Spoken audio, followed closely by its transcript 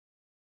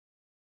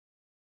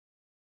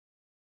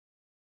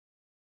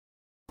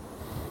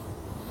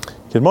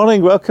Good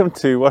morning, welcome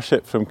to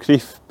worship from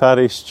Crieff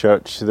Parish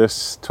Church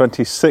this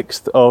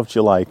 26th of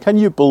July. Can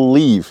you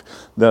believe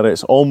that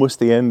it's almost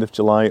the end of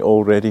July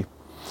already?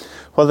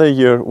 Whether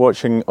you're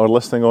watching or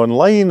listening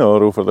online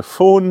or over the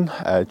phone,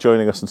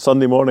 joining us on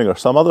Sunday morning or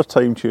some other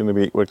time during the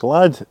week, we're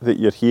glad that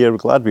you're here. We're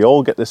glad we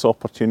all get this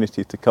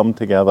opportunity to come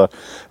together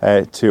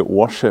to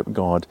worship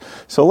God.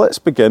 So let's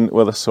begin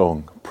with a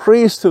song.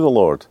 Praise to the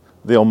Lord,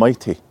 the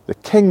Almighty, the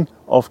King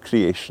of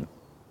creation.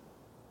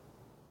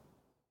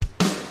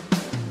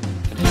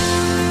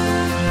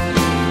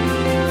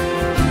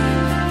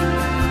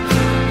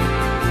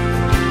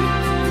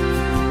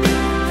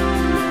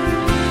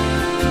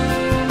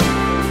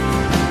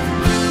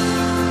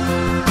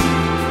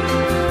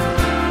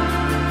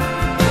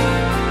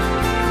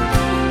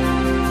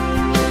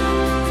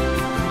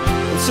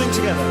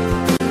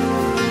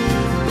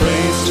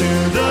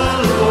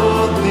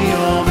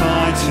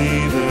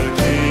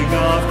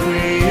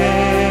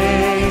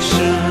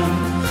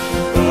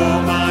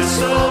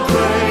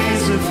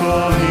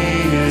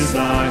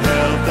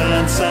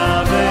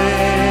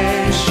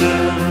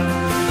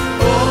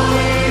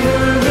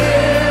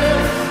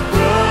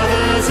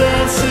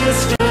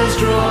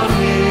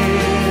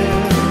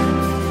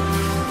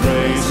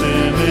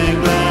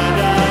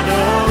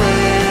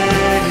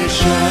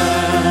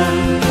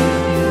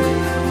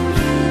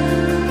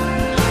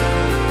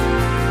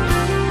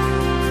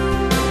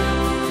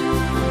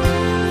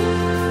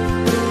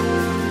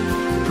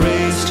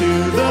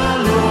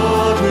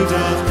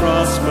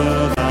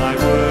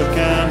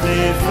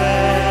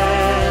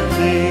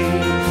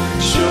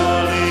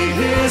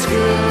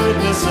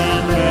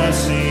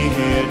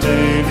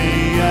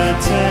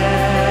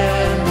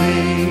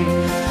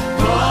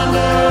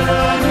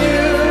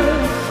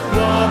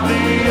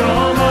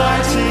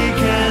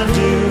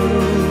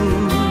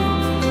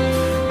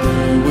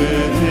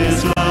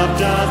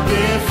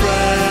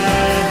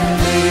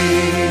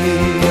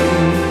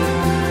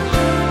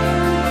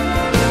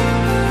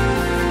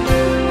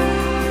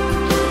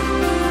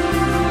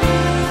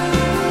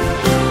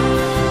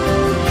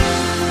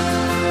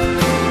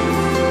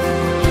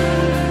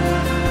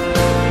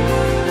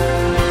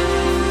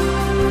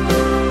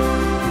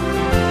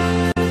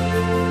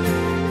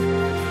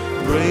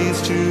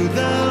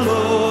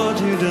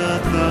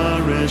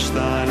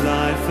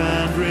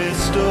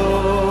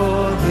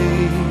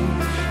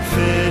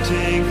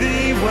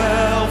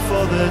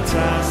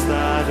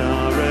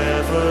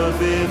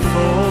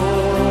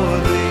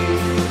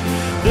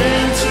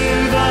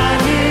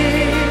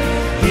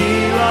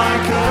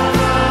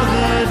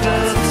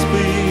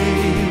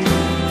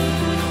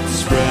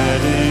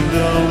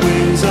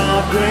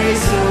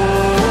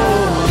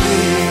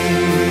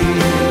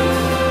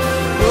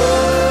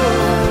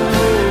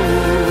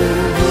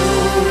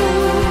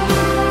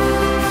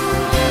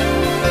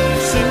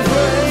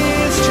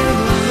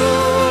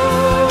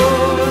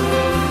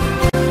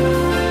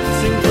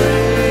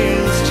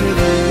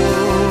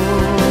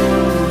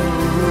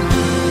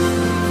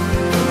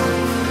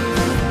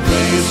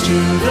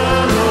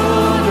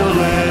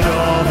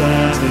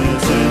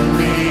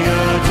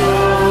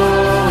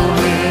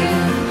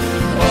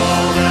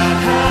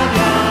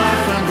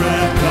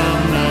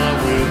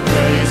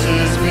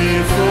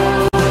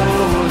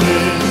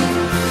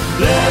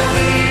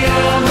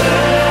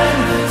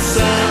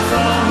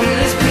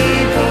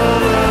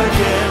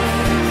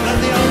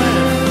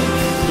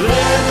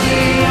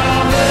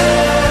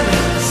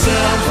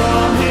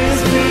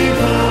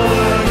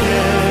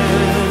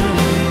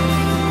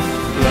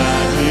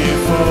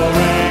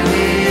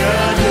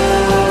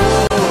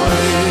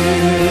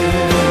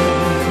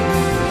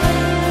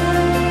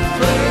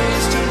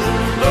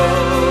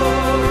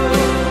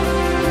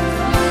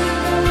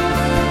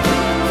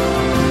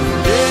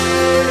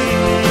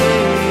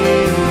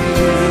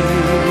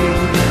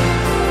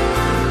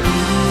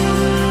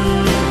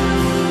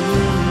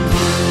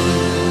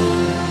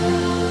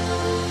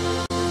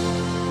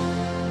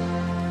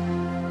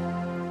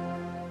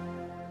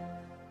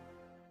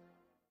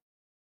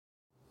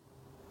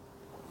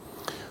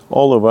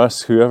 All of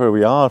us, whoever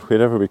we are,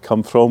 wherever we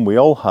come from, we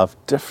all have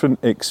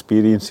different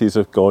experiences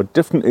of God,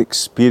 different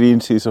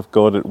experiences of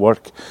God at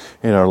work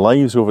in our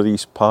lives over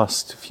these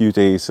past few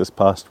days, this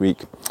past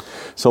week.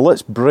 So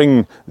let's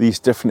bring these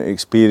different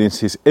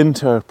experiences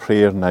into our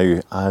prayer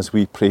now as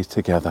we pray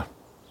together.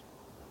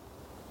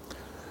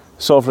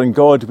 Sovereign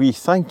God, we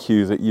thank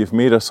you that you've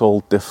made us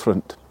all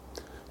different.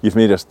 You've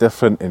made us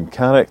different in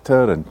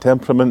character and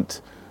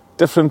temperament,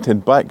 different in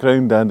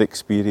background and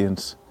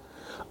experience.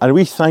 And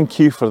we thank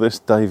you for this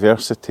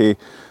diversity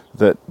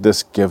that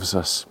this gives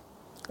us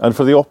and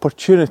for the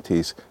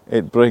opportunities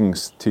it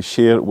brings to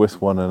share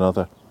with one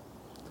another.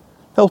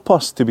 Help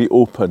us to be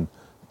open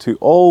to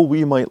all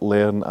we might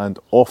learn and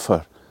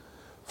offer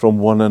from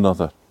one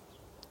another,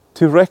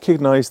 to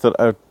recognise that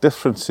our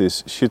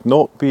differences should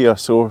not be a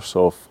source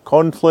of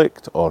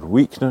conflict or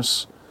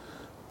weakness,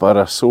 but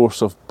a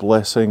source of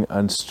blessing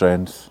and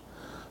strength,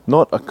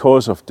 not a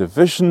cause of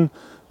division,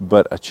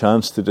 but a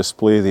chance to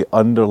display the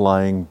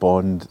underlying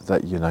bond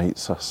that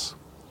unites us.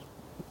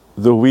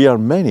 Though we are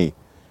many,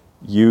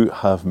 you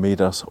have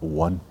made us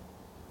one.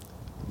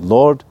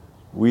 Lord,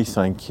 we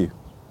thank you.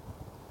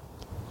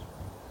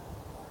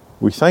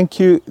 We thank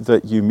you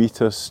that you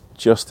meet us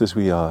just as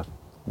we are,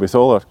 with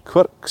all our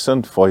quirks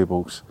and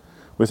foibles,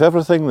 with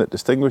everything that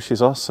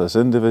distinguishes us as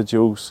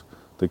individuals,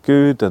 the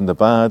good and the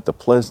bad, the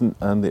pleasant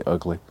and the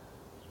ugly.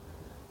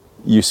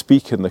 You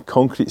speak in the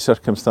concrete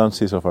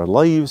circumstances of our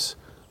lives,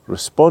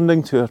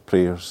 responding to our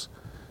prayers,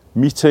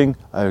 meeting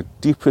our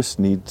deepest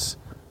needs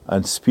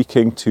and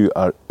speaking to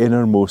our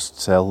innermost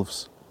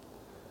selves.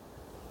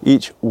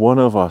 Each one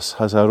of us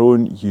has our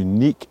own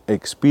unique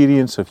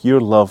experience of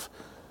your love,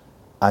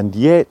 and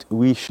yet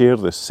we share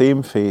the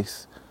same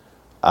faith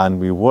and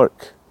we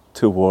work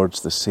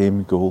towards the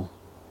same goal.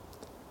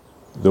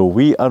 Though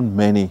we are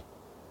many,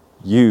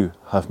 you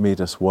have made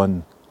us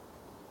one.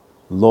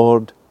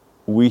 Lord,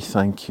 we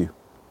thank you.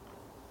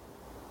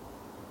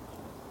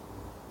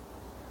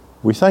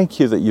 We thank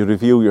you that you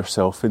reveal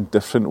yourself in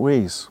different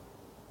ways,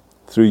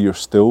 through your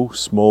still,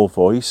 small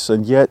voice,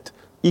 and yet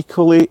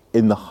equally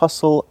in the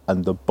hustle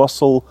and the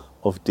bustle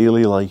of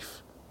daily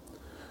life,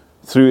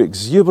 through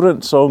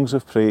exuberant songs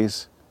of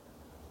praise,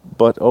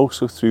 but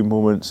also through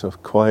moments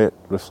of quiet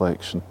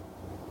reflection,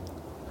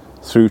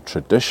 through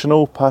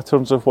traditional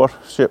patterns of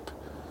worship,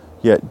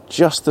 yet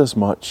just as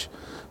much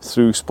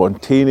through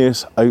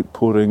spontaneous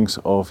outpourings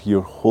of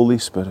your Holy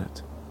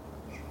Spirit,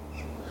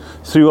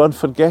 through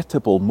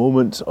unforgettable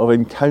moments of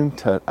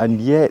encounter, and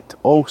yet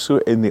also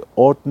in the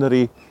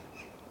ordinary,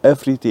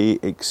 everyday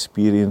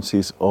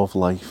experiences of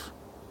life.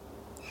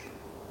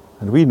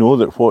 And we know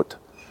that what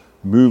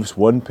moves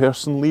one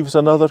person leaves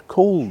another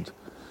cold,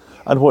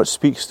 and what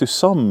speaks to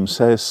some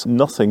says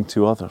nothing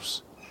to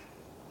others.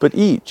 But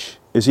each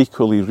is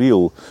equally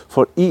real,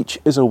 for each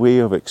is a way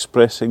of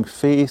expressing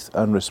faith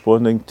and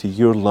responding to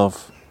your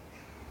love.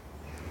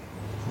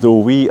 Though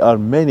we are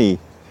many,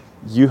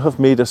 you have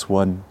made us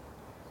one.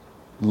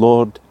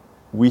 Lord,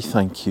 we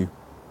thank you.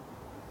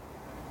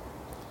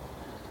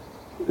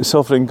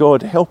 Sovereign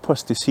God, help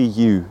us to see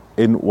you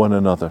in one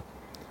another,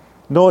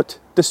 not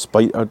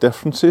despite our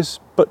differences,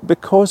 but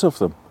because of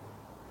them.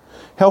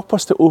 Help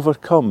us to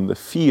overcome the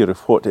fear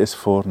of what is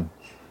foreign,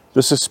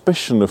 the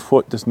suspicion of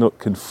what does not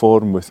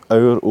conform with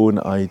our own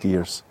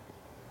ideas.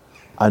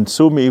 And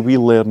so may we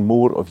learn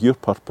more of your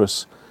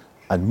purpose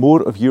and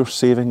more of your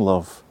saving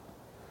love,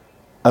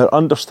 our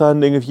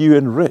understanding of you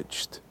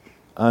enriched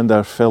and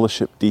our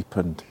fellowship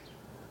deepened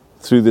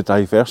through the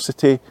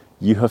diversity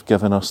you have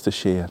given us to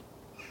share.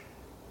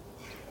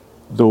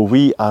 Though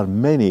we are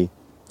many,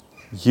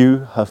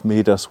 you have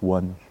made us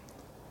one.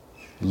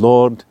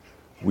 Lord,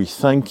 we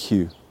thank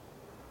you.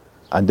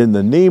 And in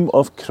the name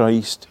of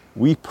Christ,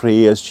 we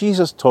pray as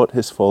Jesus taught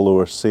his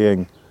followers,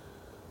 saying,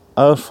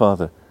 Our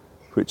Father,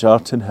 which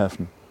art in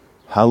heaven,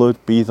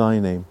 hallowed be thy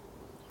name.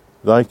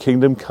 Thy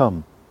kingdom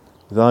come,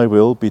 thy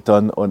will be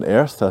done on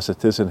earth as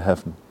it is in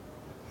heaven.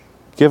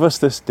 Give us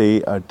this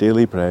day our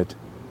daily bread,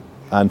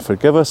 and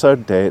forgive us our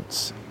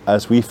debts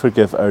as we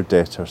forgive our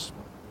debtors.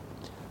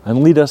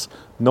 And lead us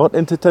not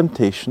into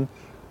temptation,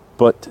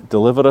 but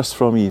deliver us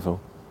from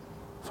evil.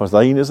 For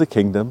thine is the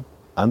kingdom,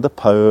 and the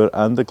power,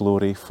 and the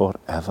glory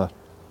forever.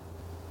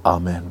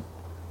 Amen.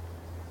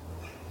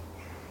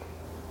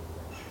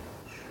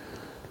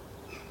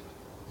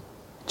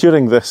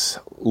 During this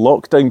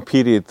lockdown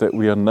period that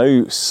we are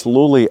now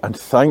slowly and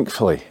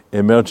thankfully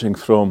emerging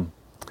from,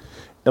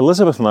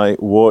 Elizabeth and I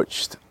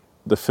watched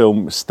the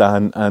film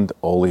Stan and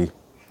Ollie.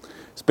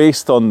 It's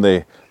based on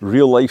the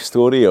real-life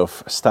story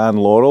of Stan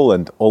Laurel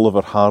and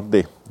Oliver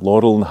Hardy,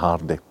 Laurel and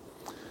Hardy.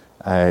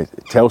 It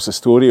tells the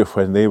story of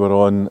when they were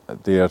on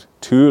their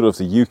tour of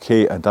the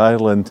UK and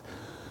Ireland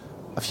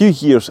a few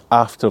years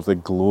after the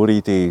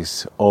glory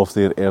days of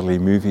their early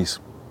movies.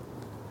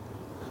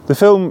 The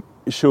film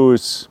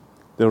shows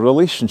their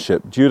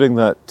relationship during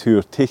that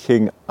tour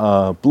taking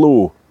a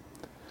blow,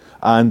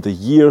 and the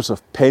years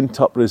of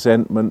pent-up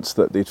resentments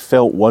that they'd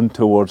felt one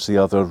towards the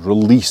other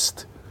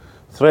released,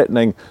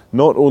 threatening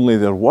not only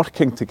their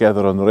working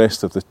together on the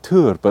rest of the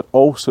tour, but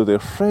also their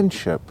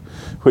friendship,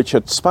 which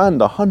had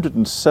spanned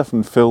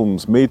 107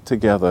 films made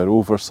together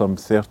over some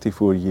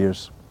 34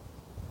 years.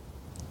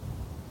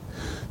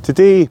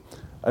 Today,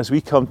 as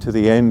we come to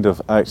the end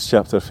of Acts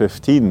chapter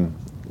 15,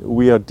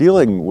 we are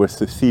dealing with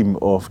the theme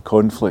of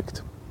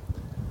conflict.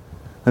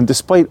 And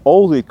despite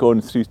all they'd gone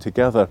through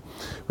together,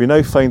 we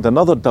now find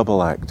another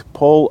double act,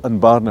 Paul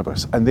and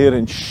Barnabas, and they're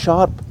in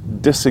sharp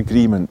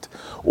disagreement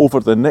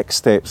over the next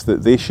steps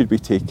that they should be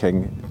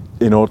taking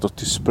in order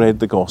to spread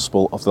the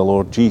gospel of the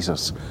Lord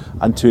Jesus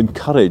and to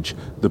encourage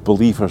the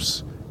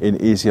believers in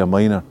Asia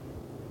Minor.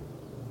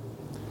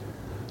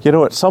 You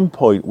know, at some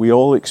point we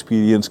all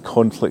experience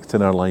conflict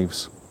in our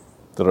lives.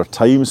 There are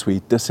times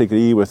we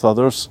disagree with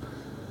others.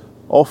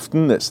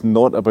 Often it's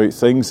not about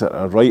things that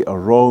are right or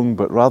wrong,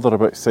 but rather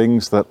about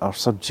things that are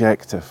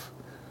subjective.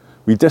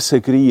 We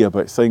disagree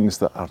about things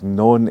that are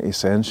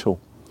non-essential.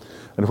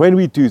 And when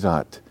we do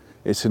that,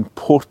 it's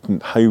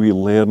important how we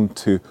learn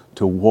to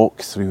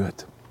walk through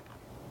it.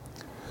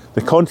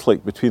 The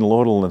conflict between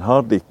Laurel and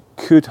Hardy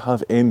could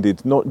have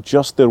ended not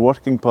just their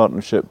working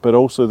partnership, but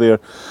also their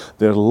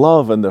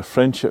love and their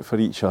friendship for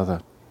each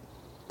other.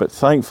 But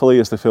thankfully,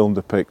 as the film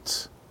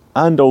depicts,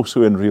 and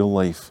also in real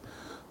life,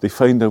 they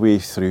found a way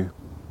through.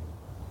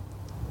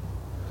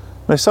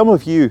 Now, some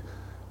of you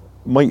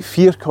might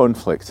fear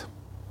conflict.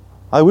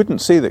 I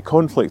wouldn't say that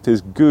conflict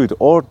is good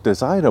or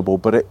desirable,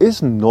 but it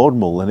is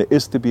normal and it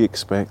is to be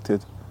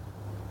expected.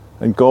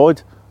 And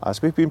God,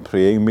 as we've been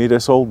praying, made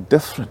us all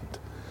different,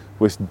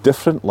 with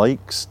different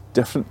likes,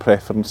 different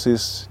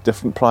preferences,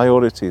 different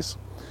priorities.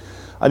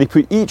 And He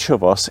put each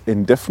of us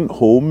in different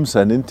homes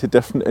and into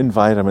different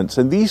environments,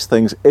 and these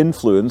things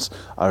influence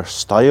our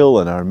style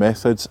and our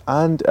methods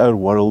and our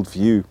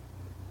worldview.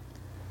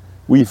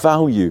 We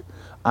value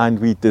and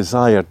we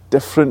desire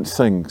different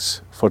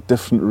things for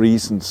different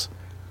reasons,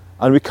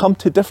 and we come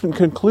to different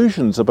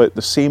conclusions about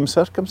the same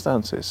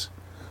circumstances.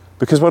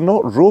 Because we're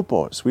not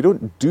robots, we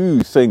don't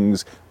do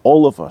things,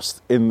 all of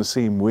us, in the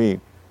same way.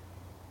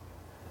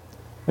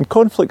 And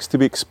conflict's to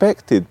be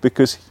expected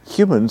because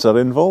humans are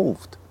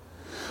involved.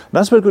 And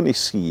as we're going to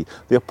see,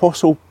 the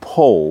Apostle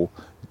Paul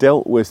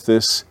dealt with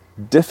this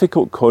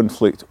difficult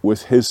conflict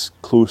with his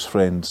close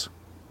friends.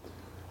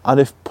 And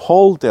if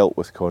Paul dealt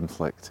with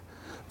conflict,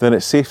 then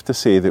it's safe to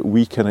say that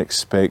we can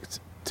expect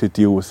to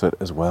deal with it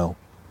as well.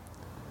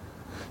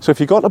 So if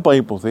you've got a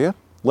Bible there,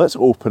 let's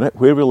open it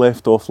where we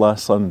left off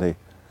last Sunday,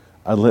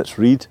 and let's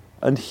read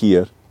and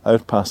hear our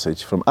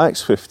passage from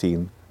Acts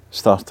 15,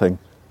 starting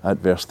at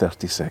verse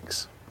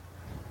 36.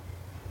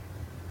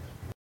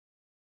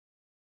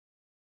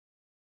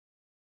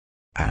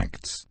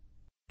 Acts,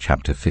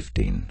 chapter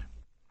 15.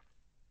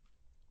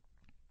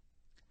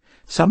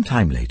 Some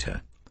time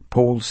later,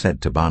 Paul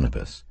said to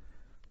Barnabas,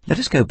 "Let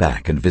us go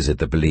back and visit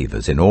the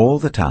believers in all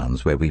the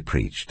towns where we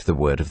preached the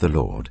word of the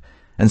Lord,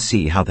 and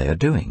see how they are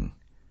doing."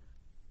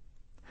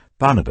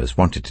 Barnabas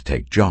wanted to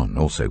take John,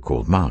 also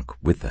called Mark,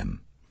 with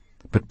them.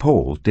 But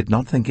Paul did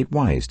not think it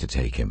wise to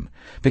take him,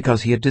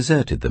 because he had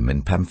deserted them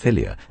in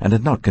Pamphylia and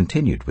had not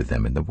continued with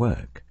them in the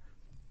work.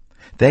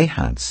 They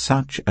had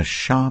such a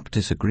sharp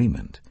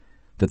disagreement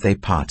that they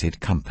parted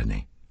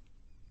company.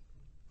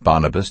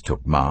 Barnabas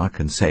took Mark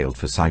and sailed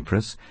for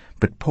Cyprus,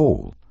 but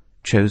Paul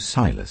chose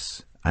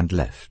Silas and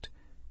left,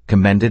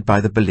 commended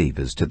by the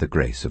believers to the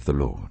grace of the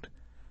Lord.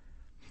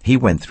 He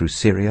went through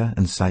Syria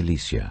and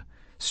Cilicia,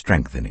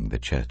 strengthening the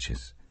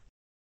churches.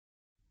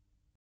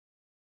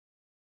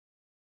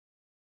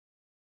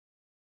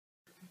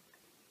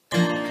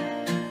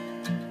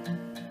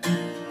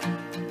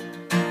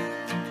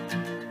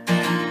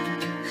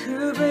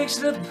 Who breaks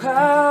the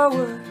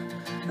power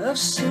of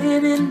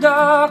sin and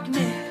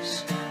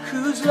darkness,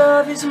 whose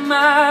love is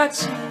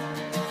mighty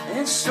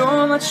and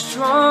so much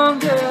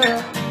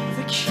stronger,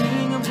 the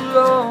King of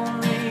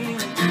glory,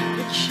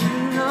 the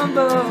King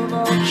above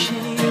all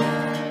kings.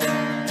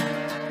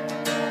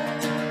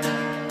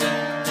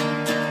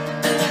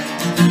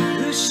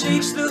 Who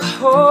shakes the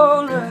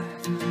whole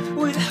earth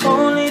with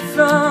holy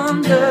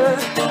thunder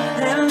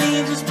and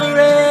leaves us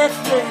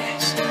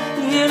breathless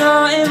in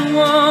awe and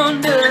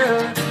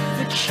wonder,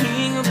 the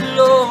King of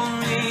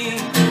glory,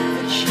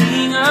 the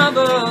King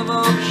above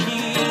all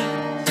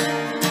kings.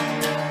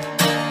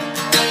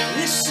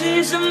 This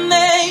is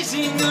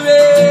amazing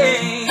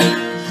grace.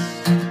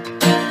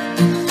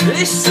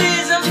 This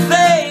is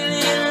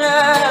unfailing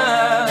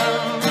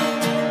love,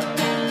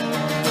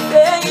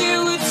 that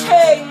you would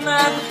take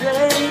my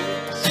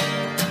place,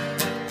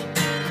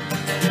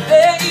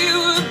 that you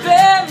would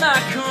bear my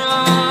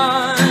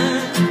cross.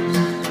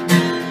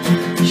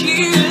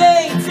 You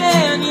laid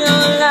down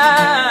your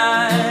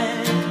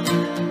life,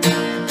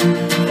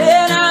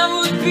 that I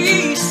would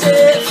be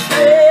set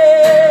free.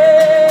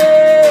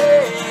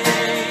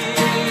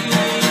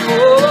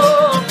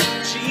 Oh,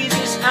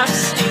 Jesus, I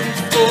sing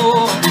for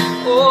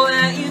all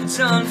that you've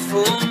done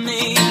for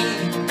me.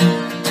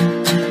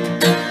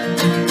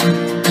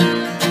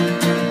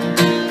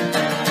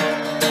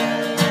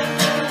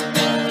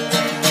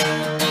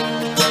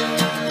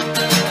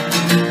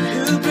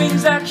 Who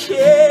brings our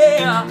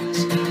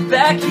chaos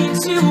back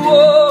into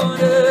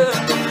order?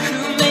 Who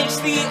makes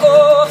the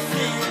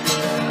orphan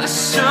a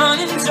son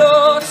and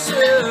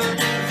daughter?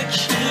 The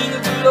King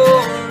of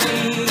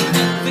glory,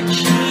 the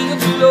King of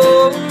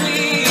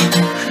glory,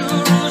 who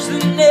rules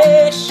the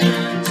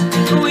nations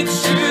with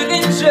truth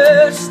and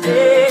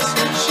justice,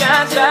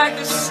 shines like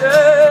the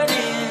sun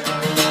in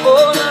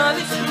all of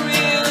its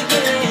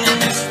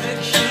brilliance. The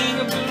King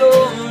of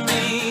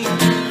glory,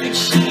 the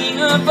King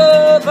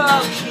above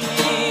all kings.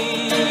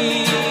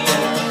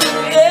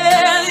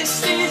 Yeah, this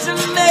is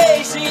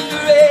amazing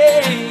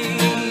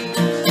grace.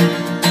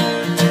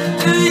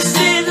 This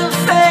is a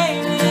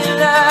failing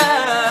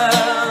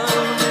love,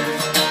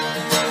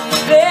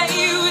 that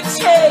you would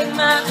take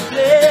my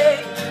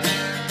place,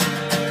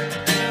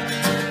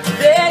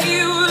 that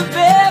you would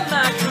bear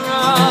my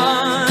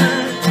cross.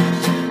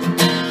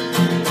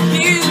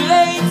 You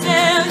laid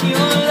down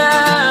your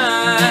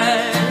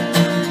life,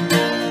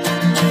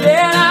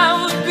 that I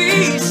would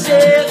be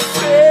set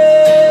free.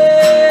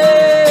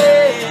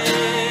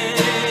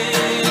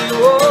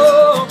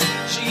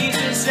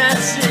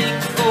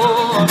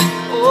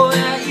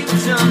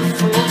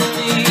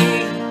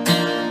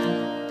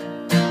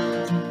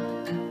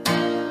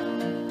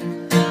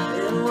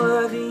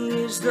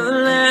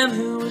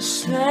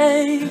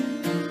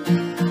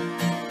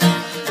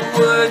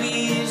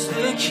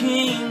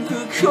 King who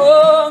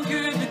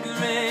conquered the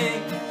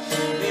grave.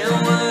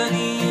 And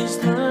worthy is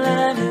the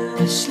Lamb who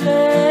was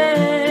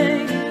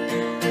slain.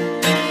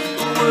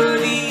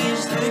 Worthy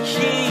is the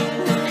King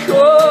who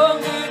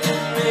conquered the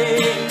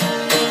grave.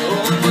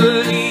 Oh,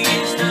 worthy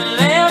is the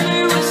Lamb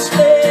who was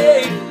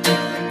slain.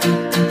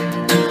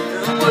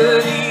 And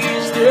worthy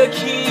is the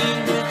King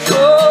who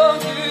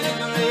conquered the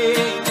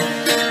grave.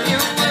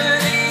 And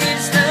worthy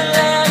is the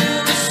Lamb who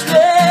was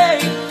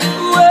slain.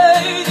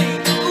 Worthy,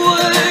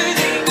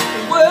 worthy,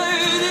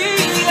 worthy.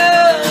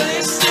 Oh,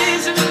 this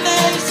is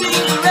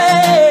amazing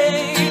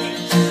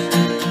grace.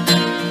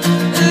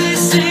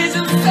 This is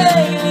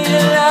unfailing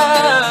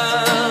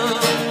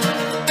love.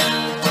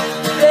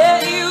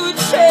 That you would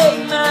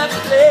take my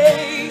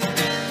place.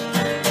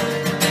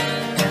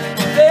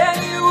 That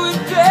you would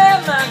bear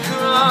my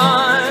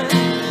cross.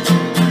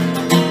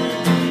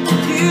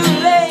 You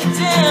laid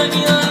down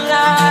your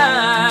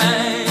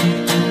life.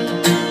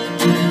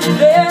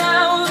 That I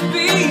would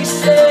be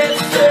set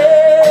free.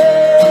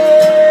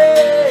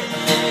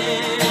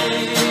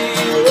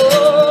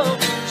 Oh,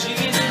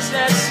 Jesus, I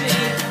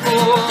sing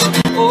for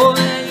all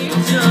that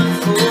you've done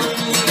for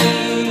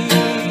me.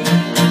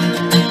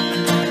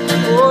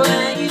 All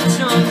that you've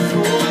done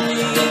for me.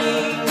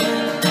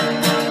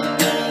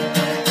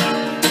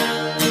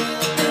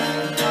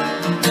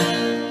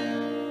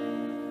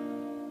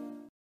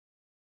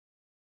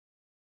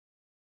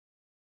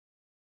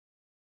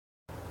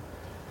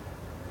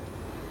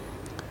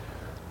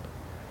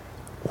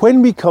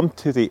 When we come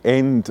to the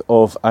end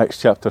of Acts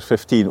chapter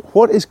 15,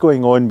 what is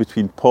going on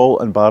between Paul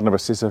and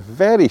Barnabas is a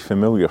very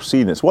familiar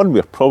scene. It's one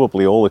we're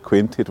probably all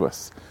acquainted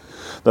with.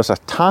 There's a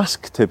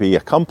task to be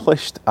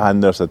accomplished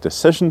and there's a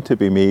decision to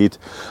be made,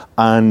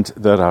 and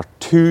there are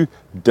two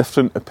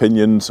different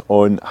opinions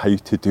on how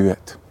to do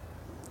it.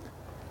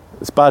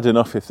 It's bad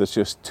enough if there's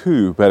just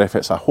two, but if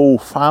it's a whole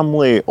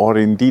family or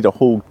indeed a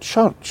whole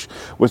church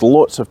with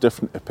lots of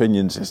different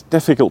opinions, it's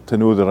difficult to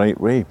know the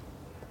right way.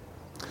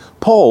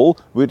 Paul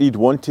would he'd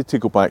wanted to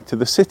go back to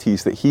the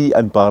cities that he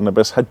and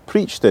Barnabas had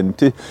preached in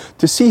to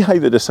see how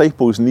the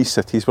disciples in these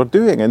cities were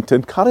doing and to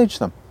encourage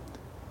them.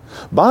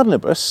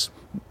 Barnabas,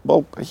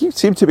 well, he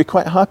seemed to be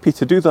quite happy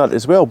to do that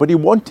as well, but he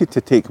wanted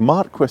to take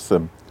Mark with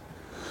them.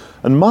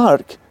 And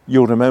Mark,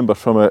 you'll remember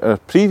from a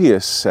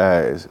previous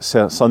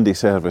Sunday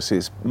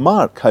services,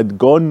 Mark had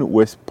gone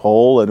with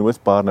Paul and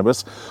with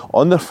Barnabas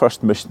on their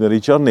first missionary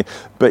journey,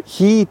 but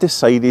he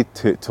decided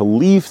to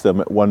leave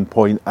them at one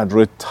point and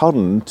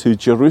return to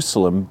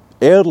Jerusalem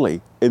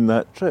early in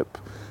that trip.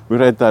 We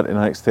read that in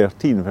Acts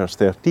 13, verse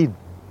 13.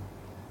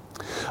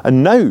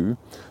 And now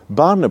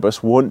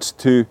Barnabas wants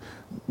to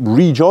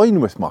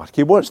rejoin with Mark.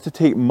 He wants to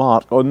take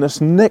Mark on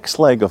this next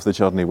leg of the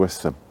journey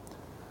with them.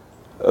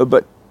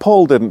 But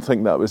Paul didn't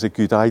think that was a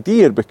good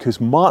idea because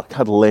Mark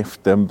had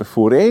left them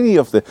before any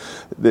of the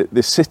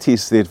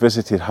cities they'd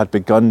visited had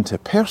begun to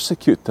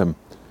persecute them.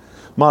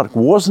 Mark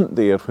wasn't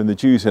there when the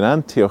Jews in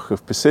Antioch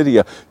of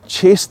Pisidia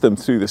chased them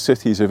through the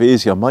cities of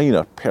Asia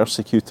Minor,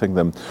 persecuting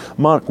them.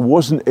 Mark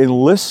wasn't in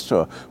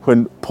Lystra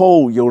when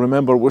Paul, you'll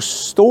remember, was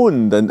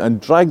stoned and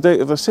dragged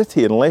out of the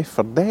city and left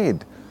for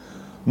dead.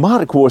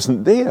 Mark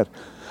wasn't there.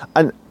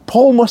 And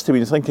Paul must have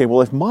been thinking,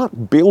 well, if Mark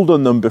bailed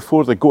on them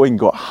before the going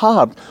got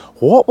hard,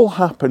 what will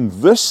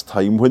happen this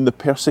time when the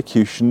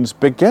persecutions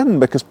begin?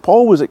 Because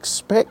Paul was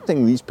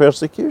expecting these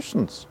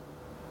persecutions.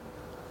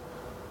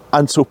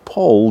 And so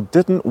Paul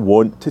didn't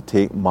want to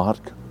take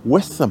Mark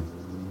with them.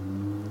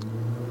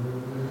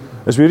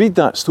 As we read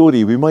that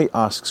story, we might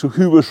ask, so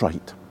who was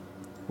right?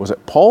 Was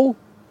it Paul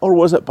or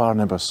was it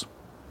Barnabas?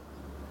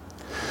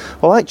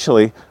 Well,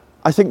 actually,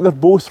 I think they're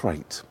both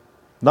right.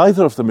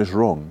 Neither of them is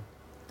wrong.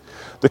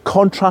 The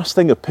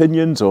contrasting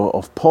opinions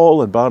of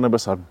Paul and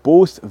Barnabas are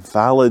both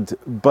valid,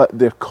 but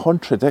they're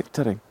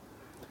contradictory.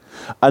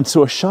 And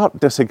so a sharp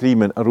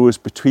disagreement arose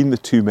between the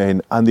two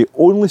men, and the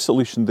only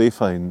solution they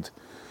found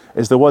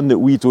is the one that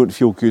we don't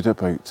feel good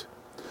about.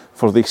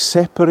 For they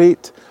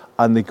separate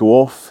and they go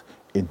off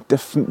in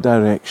different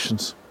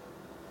directions.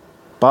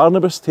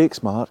 Barnabas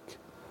takes Mark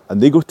and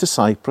they go to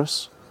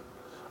Cyprus,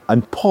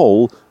 and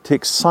Paul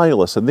takes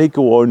Silas and they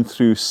go on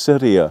through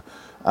Syria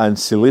and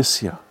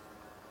Cilicia.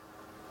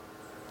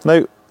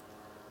 Now,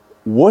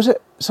 was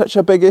it such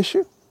a big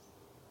issue?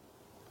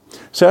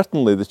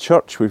 Certainly the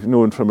church, we've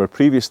known from our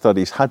previous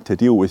studies, had to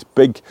deal with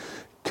big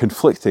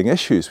conflicting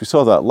issues. We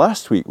saw that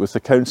last week with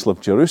the Council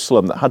of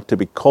Jerusalem that had to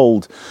be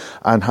called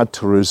and had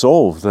to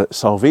resolve that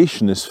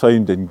salvation is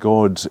found in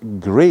God's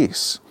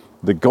grace.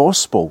 The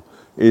gospel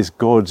is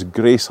God's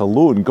grace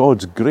alone,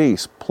 God's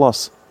grace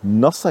plus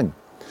nothing.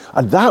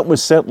 And that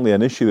was certainly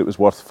an issue that was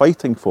worth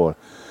fighting for.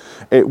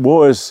 It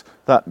was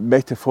that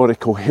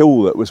metaphorical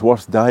hill that was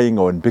worth dying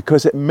on,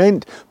 because it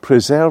meant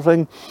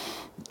preserving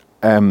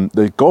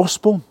the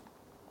gospel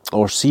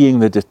or seeing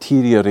the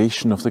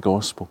deterioration of the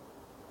gospel.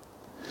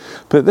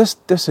 But this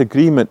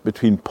disagreement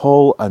between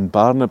Paul and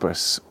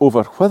Barnabas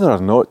over whether or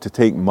not to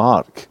take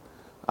Mark,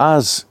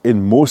 as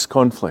in most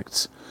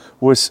conflicts,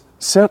 was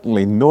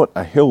certainly not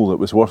a hill that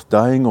was worth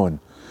dying on,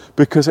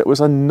 because it was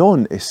a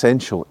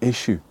non-essential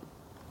issue.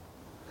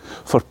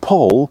 For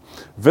Paul,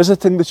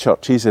 visiting the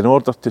churches in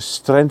order to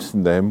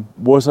strengthen them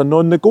was a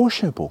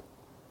non-negotiable.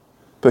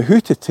 But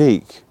who to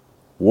take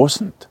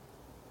wasn't.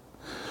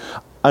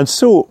 And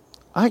so,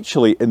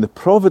 actually, in the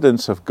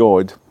providence of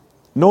God,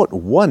 not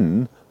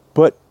one,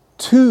 but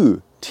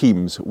 2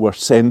 teams were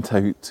sent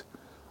out,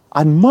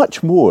 and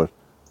much more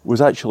was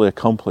actually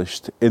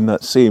accomplished in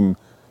that same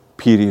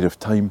period of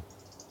time.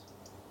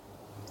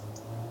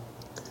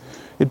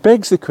 It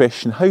begs the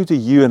question, how do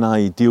you and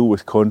I deal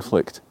with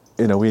conflict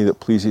in a way that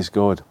pleases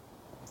God?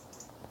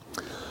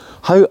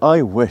 How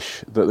I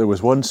wish that there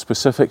was one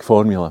specific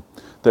formula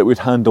that would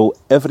handle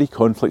every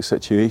conflict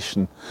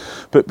situation,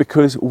 but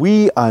because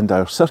we and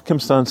our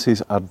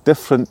circumstances are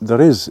different,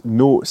 there is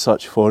no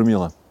such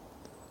formula.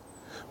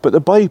 But the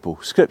Bible,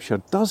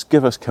 Scripture, does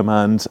give us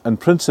commands and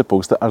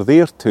principles that are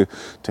there to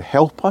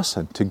help us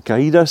and to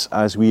guide us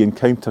as we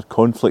encounter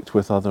conflict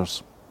with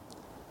others.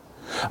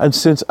 And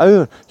since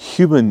our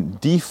human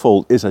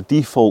default is a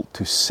default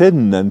to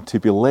sin and to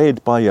be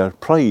led by our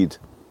pride,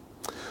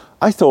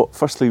 I thought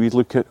firstly we'd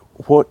look at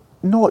what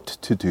not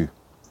to do.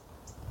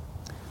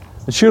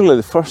 And surely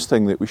the first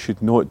thing that we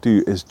should not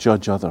do is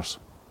judge others.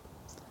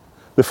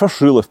 The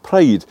first rule of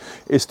pride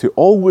is to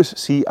always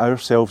see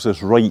ourselves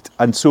as right,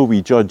 and so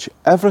we judge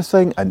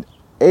everything and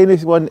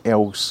anyone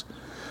else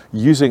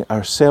using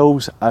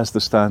ourselves as the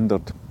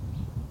standard.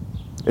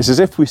 It's as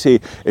if we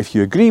say, if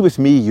you agree with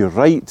me, you're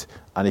right,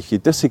 and if you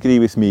disagree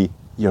with me,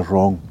 you're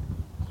wrong.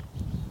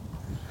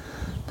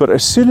 But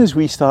as soon as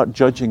we start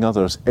judging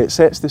others, it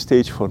sets the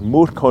stage for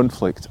more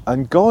conflict,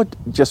 and God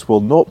just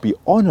will not be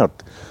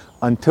honoured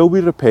until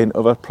we repent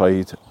of our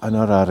pride and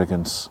our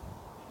arrogance.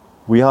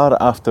 We are,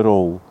 after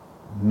all,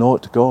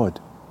 not God.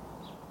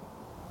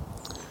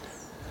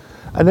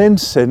 And then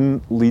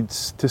sin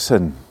leads to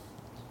sin.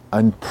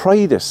 And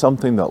pride is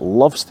something that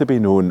loves to be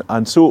known.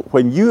 And so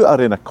when you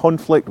are in a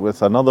conflict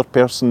with another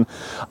person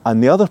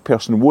and the other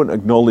person won't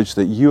acknowledge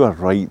that you are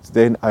right,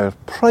 then our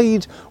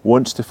pride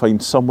wants to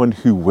find someone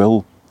who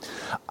will.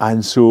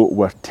 And so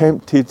we're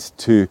tempted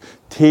to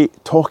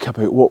talk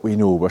about what we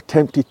know. We're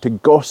tempted to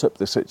gossip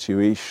the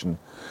situation.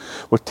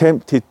 We're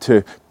tempted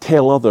to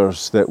tell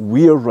others that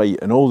we're right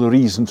and all the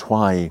reasons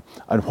why,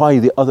 and why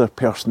the other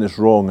person is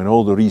wrong and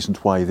all the reasons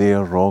why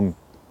they're wrong.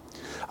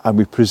 And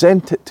we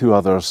present it to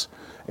others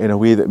in a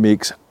way that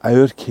makes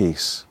our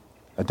case,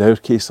 and our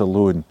case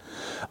alone.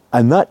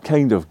 And that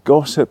kind of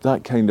gossip,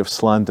 that kind of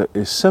slander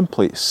is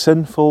simply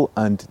sinful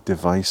and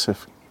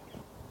divisive.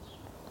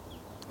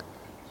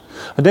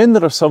 And then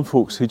there are some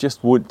folks who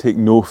just won't take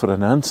no for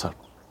an answer.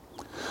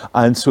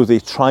 And so they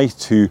try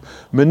to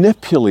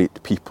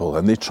manipulate people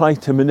and they try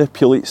to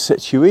manipulate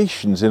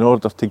situations in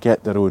order to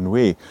get their own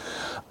way.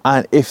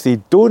 And if they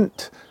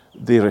don't,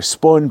 they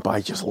respond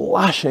by just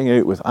lashing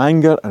out with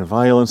anger and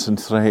violence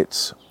and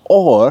threats,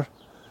 or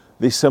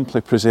they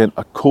simply present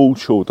a cold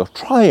shoulder,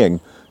 trying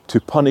to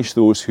punish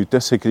those who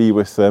disagree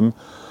with them,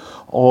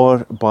 or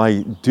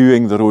by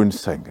doing their own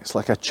thing. It's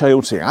like a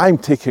child saying, I'm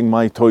taking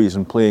my toys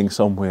and playing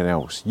somewhere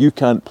else. You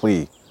can't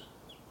play.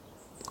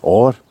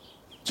 Or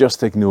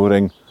just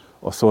ignoring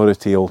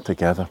authority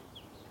altogether.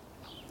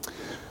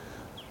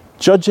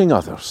 Judging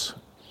others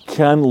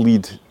can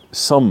lead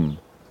some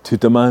to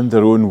demand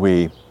their own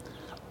way,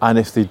 and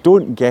if they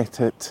don't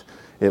get it,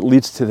 it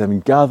leads to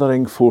them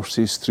gathering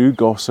forces through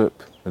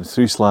gossip and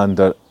through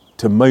slander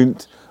to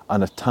mount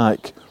an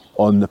attack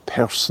on the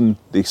person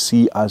they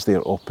see as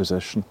their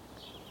opposition.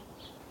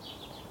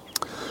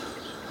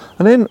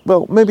 And then,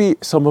 well, maybe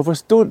some of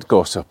us don't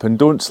gossip and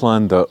don't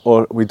slander,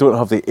 or we don't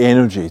have the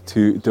energy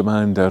to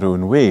demand our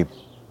own way.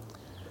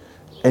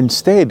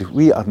 Instead,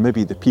 we are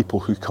maybe the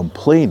people who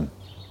complain.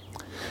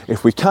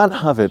 If we can't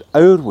have it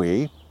our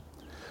way,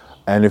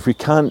 and if we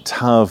can't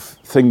have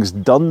things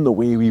done the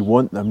way we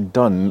want them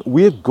done,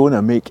 we're going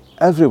to make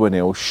everyone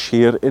else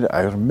share in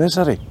our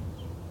misery.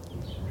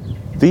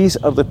 These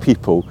are the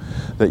people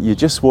that you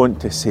just want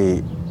to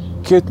say,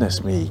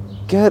 goodness me,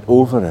 get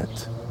over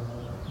it,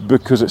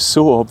 because it's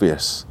so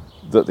obvious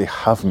that they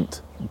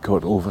haven't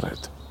got over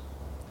it.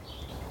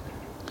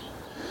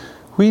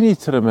 We need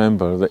to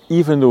remember that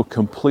even though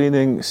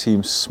complaining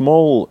seems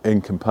small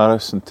in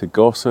comparison to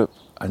gossip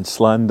and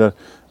slander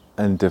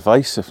and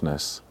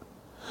divisiveness,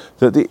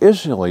 that the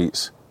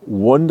Israelites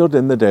wandered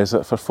in the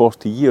desert for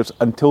 40 years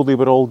until they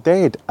were all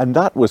dead, and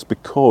that was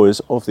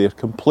because of their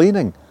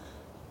complaining.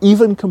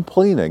 Even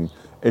complaining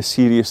is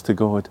serious to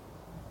God.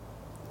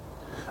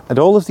 And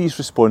all of these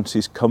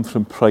responses come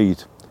from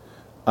pride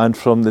and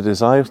from the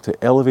desire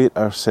to elevate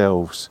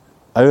ourselves,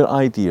 our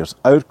ideas,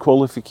 our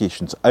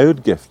qualifications, our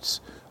gifts,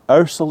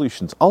 our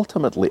solutions,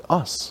 ultimately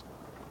us.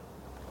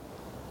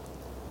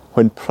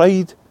 When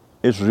pride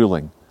is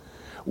ruling,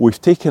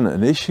 we've taken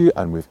an issue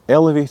and we've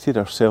elevated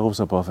ourselves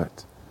above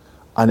it.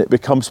 And it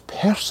becomes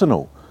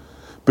personal,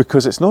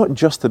 because it's not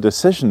just a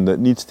decision that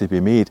needs to be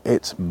made,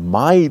 it's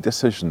my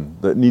decision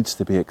that needs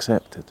to be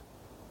accepted.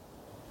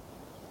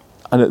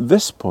 And at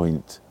this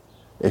point,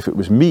 if it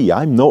was me,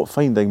 I'm not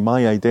finding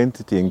my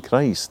identity in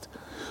Christ.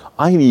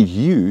 I need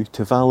you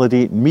to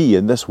validate me,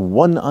 and this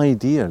one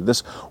idea,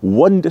 this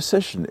one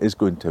decision is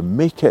going to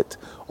make it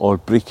or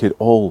break it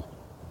all.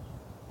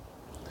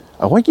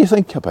 And when you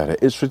think about it,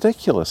 it's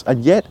ridiculous,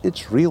 and yet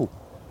it's real.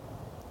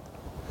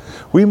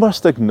 We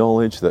must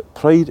acknowledge that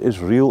pride is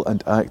real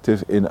and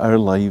active in our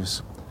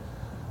lives,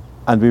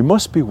 and we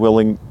must be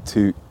willing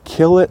to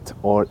kill it,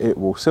 or it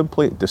will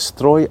simply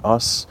destroy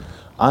us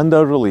and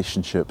our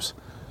relationships.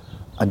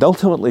 And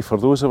ultimately, for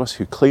those of us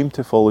who claim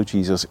to follow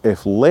Jesus,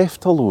 if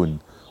left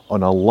alone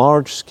on a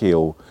large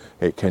scale,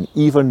 it can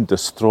even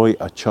destroy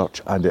a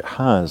church, and it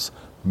has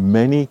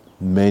many,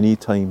 many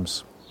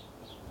times.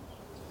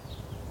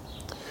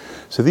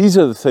 So these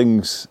are the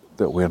things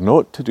that we're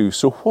not to do.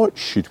 So what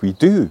should we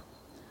do?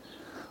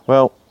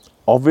 Well,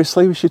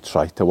 obviously we should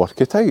try to work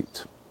it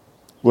out.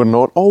 We're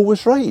not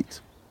always right.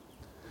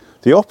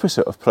 The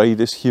opposite of pride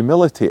is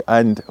humility,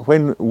 and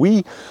when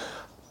we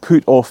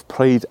put off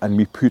pride and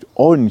we put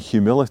on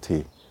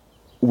humility,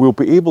 we'll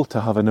be able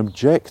to have an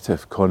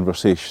objective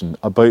conversation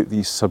about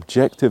these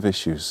subjective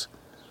issues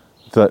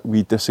that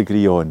we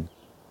disagree on,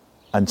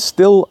 and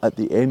still at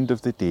the end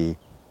of the day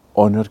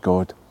honour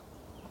God.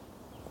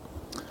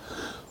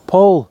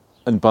 Paul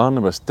and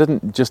Barnabas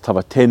didn't just have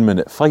a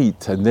 10-minute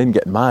fight and then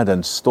get mad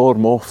and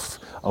storm off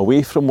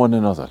away from one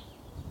another.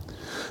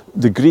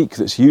 The Greek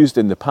that's used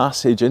in the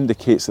passage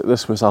indicates that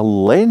this was a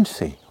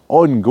lengthy,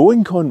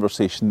 ongoing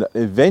conversation that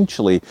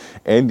eventually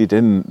ended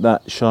in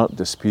that sharp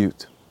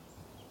dispute.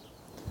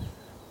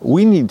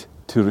 We need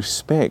to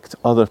respect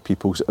other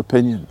people's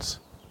opinions,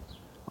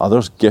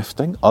 others'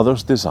 gifting,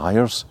 others'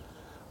 desires,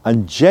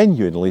 and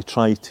genuinely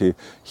try to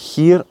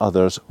hear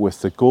others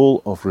with the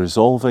goal of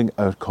resolving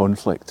our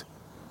conflict,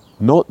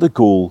 not the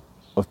goal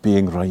of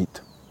being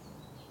right.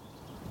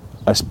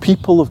 As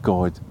people of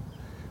God,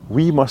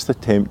 we must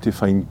attempt to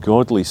find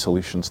godly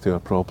solutions to our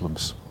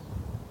problems.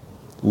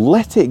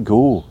 Let it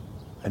go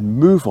and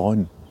move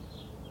on.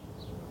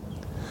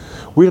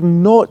 We're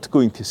not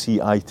going to see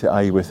eye to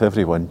eye with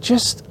everyone,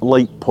 just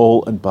like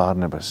Paul and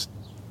Barnabas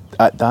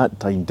at that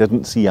time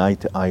didn't see eye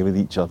to eye with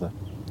each other.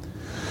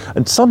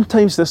 And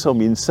sometimes this will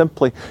mean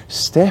simply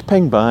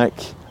stepping back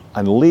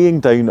and laying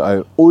down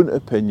our own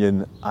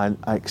opinion and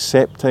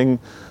accepting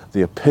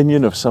the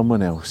opinion of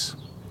someone else.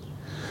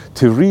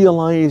 To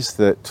realise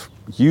that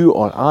you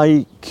or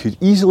I could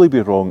easily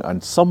be wrong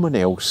and someone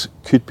else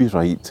could be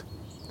right.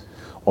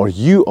 Or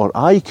you or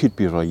I could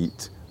be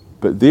right,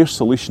 but their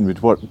solution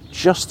would work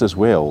just as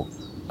well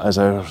as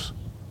ours.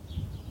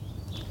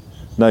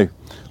 Now,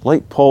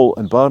 like Paul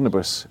and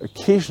Barnabas,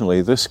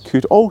 occasionally this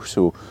could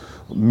also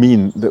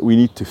mean that we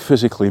need to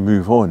physically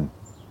move on.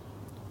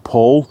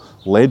 Paul,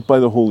 led by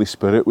the Holy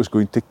Spirit, was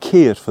going to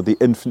care for the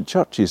infant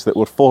churches that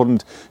were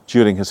formed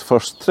during his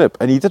first trip,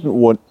 and he didn't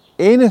want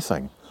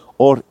anything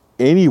or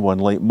anyone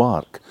like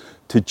Mark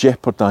to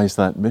jeopardise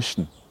that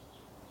mission.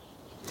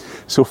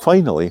 So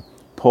finally,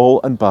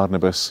 Paul and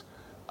Barnabas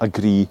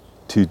agree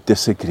to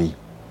disagree.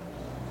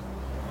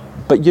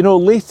 But you know,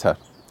 later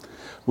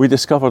we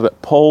discover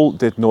that Paul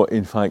did not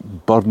in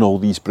fact burn all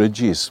these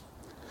bridges.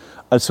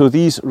 And so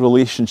these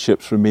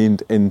relationships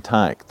remained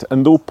intact.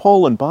 And though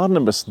Paul and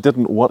Barnabas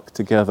didn't work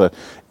together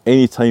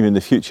any time in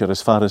the future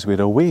as far as we're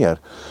aware,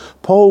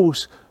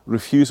 Paul's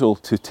refusal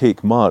to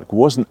take Mark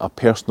wasn't a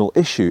personal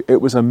issue,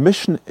 it was a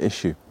mission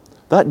issue.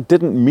 That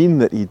didn't mean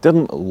that he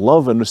didn't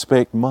love and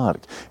respect Mark.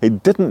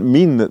 It didn't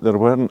mean that there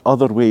weren't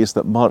other ways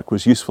that Mark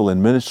was useful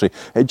in ministry.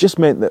 It just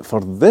meant that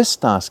for this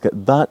task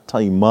at that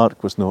time,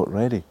 Mark was not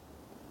ready.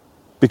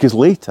 Because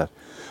later,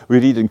 we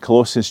read in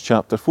Colossians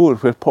chapter 4,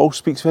 where Paul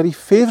speaks very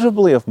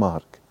favourably of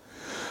Mark.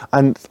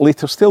 And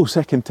later still,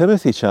 2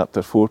 Timothy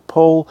chapter 4,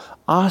 Paul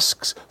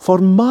asks for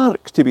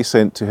Mark to be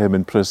sent to him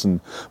in prison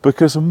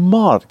because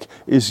Mark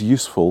is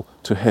useful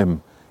to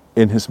him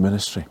in his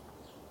ministry.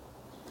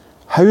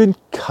 How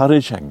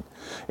encouraging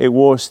it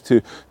was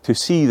to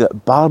see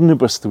that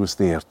Barnabas was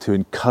there to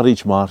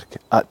encourage Mark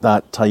at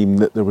that time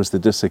that there was the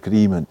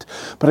disagreement.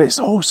 But it's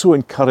also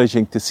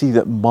encouraging to see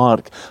that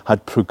Mark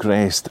had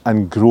progressed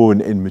and grown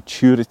in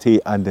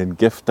maturity and in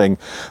gifting,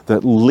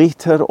 that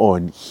later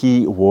on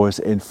he was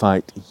in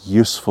fact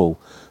useful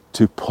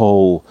to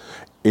Paul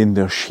in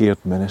their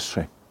shared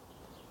ministry.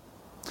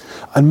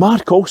 And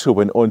Mark also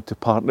went on to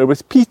partner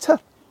with Peter.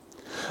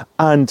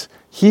 And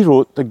he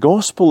wrote the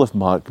Gospel of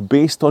Mark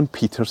based on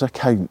Peter's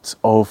account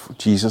of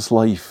Jesus'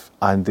 life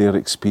and their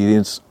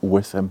experience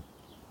with him.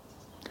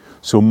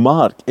 So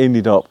Mark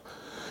ended up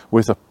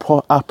with an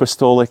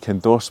apostolic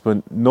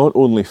endorsement not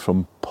only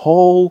from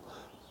Paul,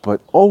 but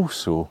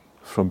also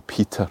from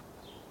Peter.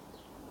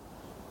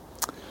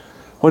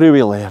 What do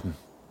we learn?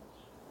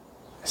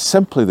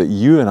 Simply that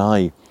you and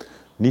I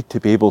need to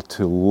be able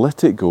to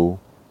let it go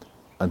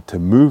and to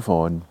move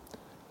on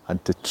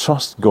and to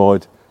trust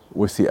God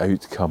with the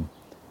outcome.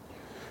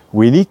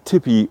 We need to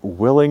be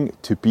willing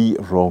to be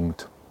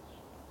wronged.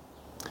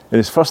 In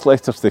his first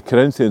letter to the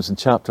Corinthians in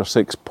chapter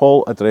 6,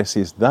 Paul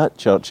addresses that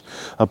church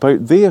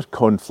about their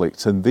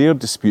conflicts and their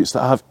disputes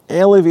that have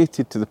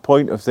elevated to the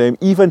point of them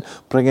even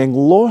bringing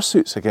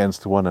lawsuits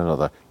against one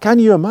another. Can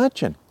you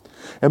imagine?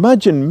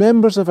 Imagine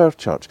members of our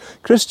church,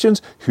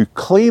 Christians who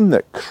claim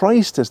that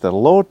Christ is their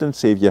Lord and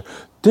Saviour,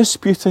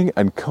 disputing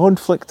and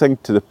conflicting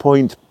to the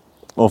point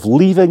of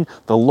leaving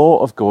the law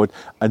of God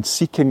and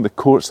seeking the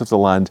courts of the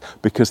land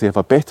because they have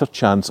a better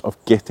chance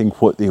of getting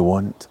what they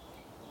want.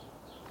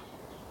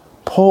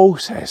 Paul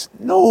says,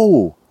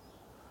 no.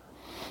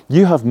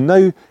 You have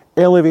now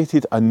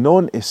elevated a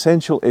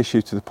non-essential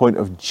issue to the point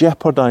of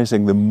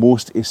jeopardising the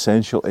most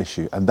essential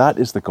issue, and that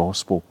is the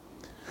gospel.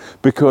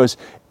 Because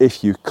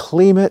if you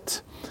claim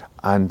it,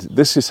 and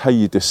this is how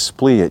you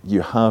display it,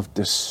 you have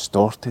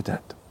distorted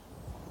it.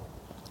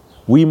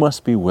 We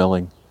must be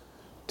willing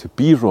to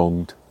be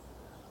wronged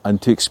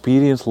and to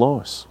experience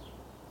loss.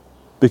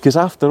 Because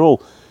after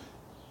all,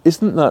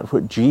 isn't that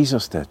what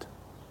Jesus did,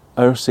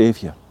 our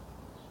Saviour?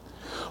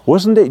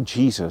 Wasn't it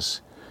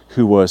Jesus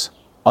who was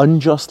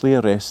unjustly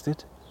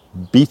arrested,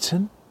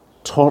 beaten,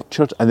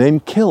 tortured, and then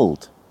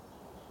killed?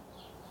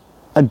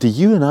 And do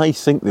you and I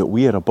think that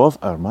we are above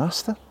our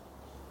Master?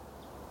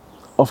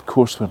 Of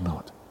course we're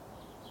not.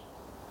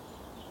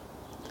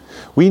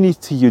 We need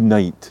to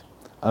unite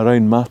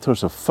around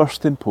matters of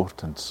first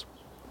importance,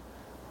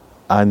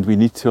 and we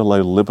need to allow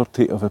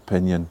liberty of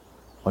opinion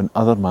on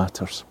other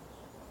matters.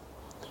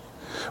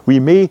 We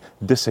may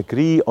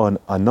disagree on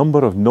a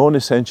number of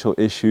non-essential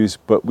issues,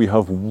 but we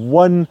have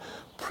one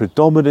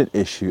predominant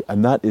issue,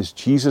 and that is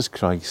Jesus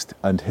Christ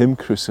and Him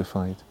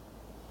crucified.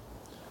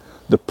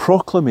 The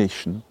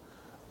proclamation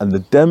and the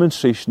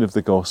demonstration of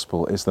the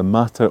gospel is the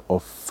matter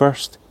of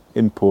first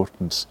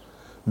importance.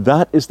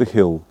 That is the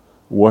hill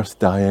worth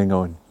dying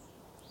on.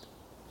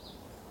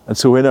 And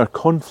so in our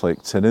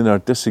conflicts and in our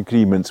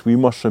disagreements, we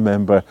must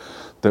remember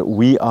that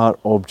we are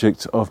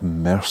objects of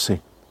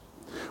mercy.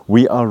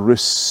 We are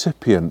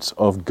recipients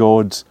of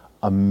God's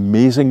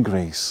amazing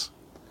grace,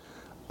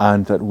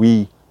 and that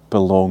we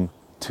belong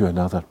to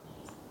another.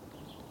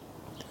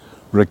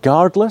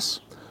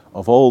 Regardless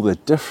of all the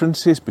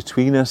differences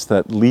between us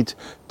that lead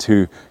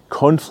to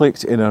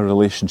conflict in our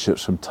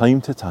relationships from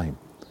time to time,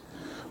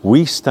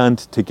 we stand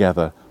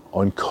together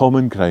on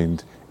common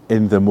ground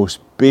in the most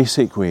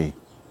basic way,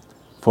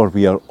 for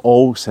we are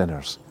all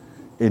sinners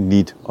in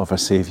need of a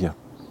Saviour.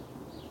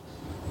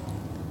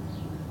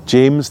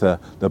 James, the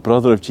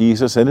brother of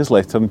Jesus, in his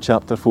letter in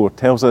chapter 4,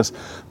 tells us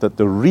that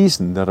the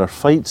reason there are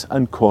fights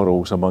and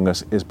quarrels among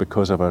us is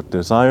because of our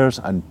desires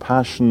and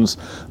passions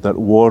that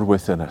war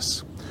within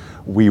us.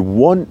 We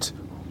want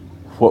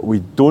what we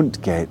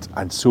don't get,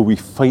 and so we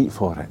fight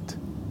for it.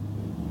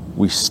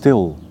 We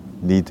still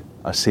need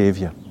a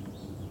Saviour.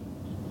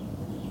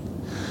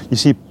 You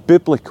see,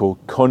 biblical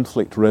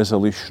conflict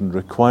resolution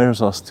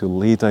requires us to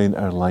lay down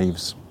our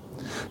lives,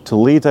 to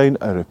lay down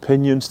our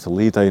opinions, to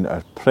lay down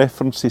our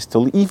preferences,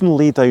 to even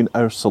lay down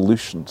our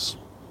solutions.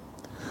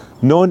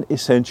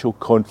 Non-essential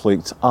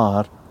conflicts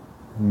are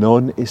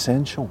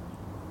non-essential.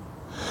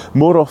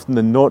 More often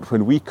than not,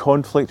 when we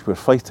conflict, we're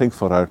fighting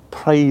for our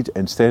pride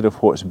instead of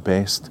what's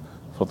best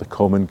for the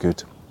common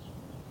good.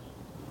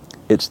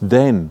 It's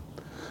then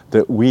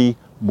that we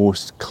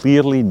most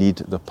clearly need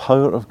the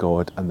power of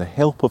God and the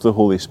help of the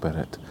Holy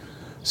Spirit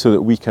so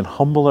that we can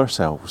humble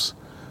ourselves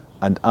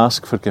and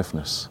ask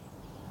forgiveness,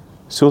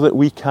 so that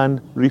we can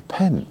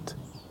repent,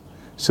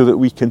 so that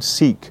we can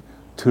seek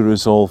to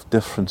resolve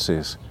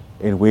differences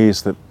in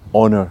ways that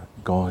honour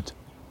God.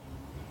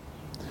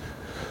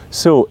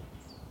 So,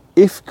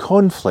 if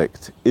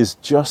conflict is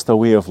just a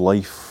way of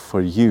life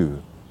for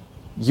you,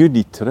 you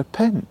need to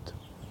repent.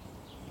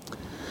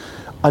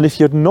 And if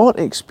you're not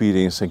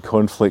experiencing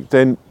conflict,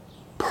 then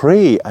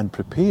pray and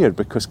prepare,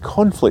 because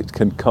conflict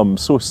can come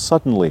so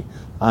suddenly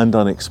and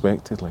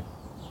unexpectedly.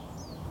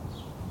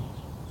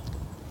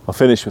 I'll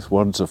finish with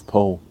words of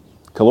Paul.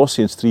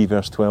 Colossians 3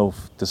 verse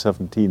 12 to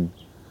 17.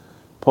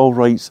 Paul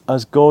writes,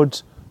 "As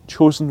God's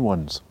chosen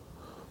ones,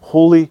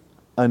 holy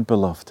and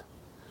beloved,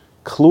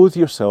 clothe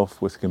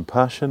yourself with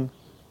compassion,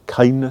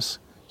 kindness,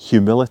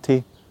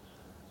 humility,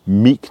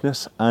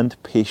 meekness and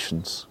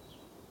patience.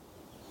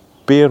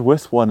 Bear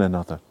with one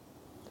another.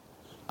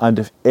 And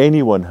if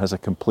anyone has a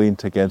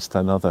complaint against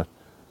another,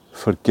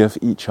 forgive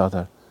each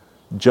other.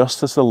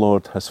 Just as the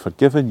Lord has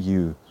forgiven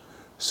you,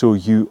 so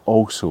you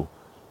also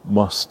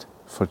must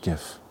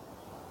forgive."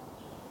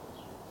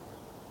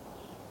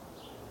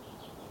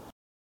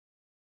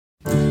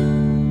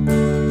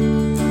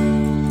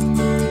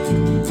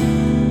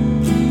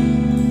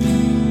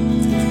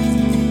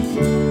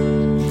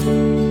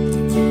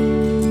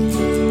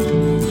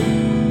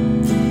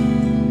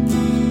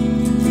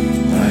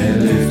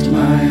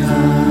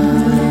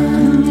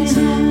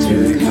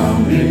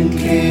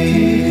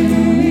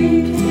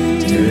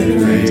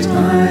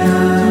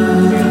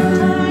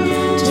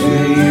 To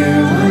you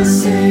I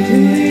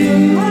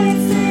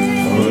sing.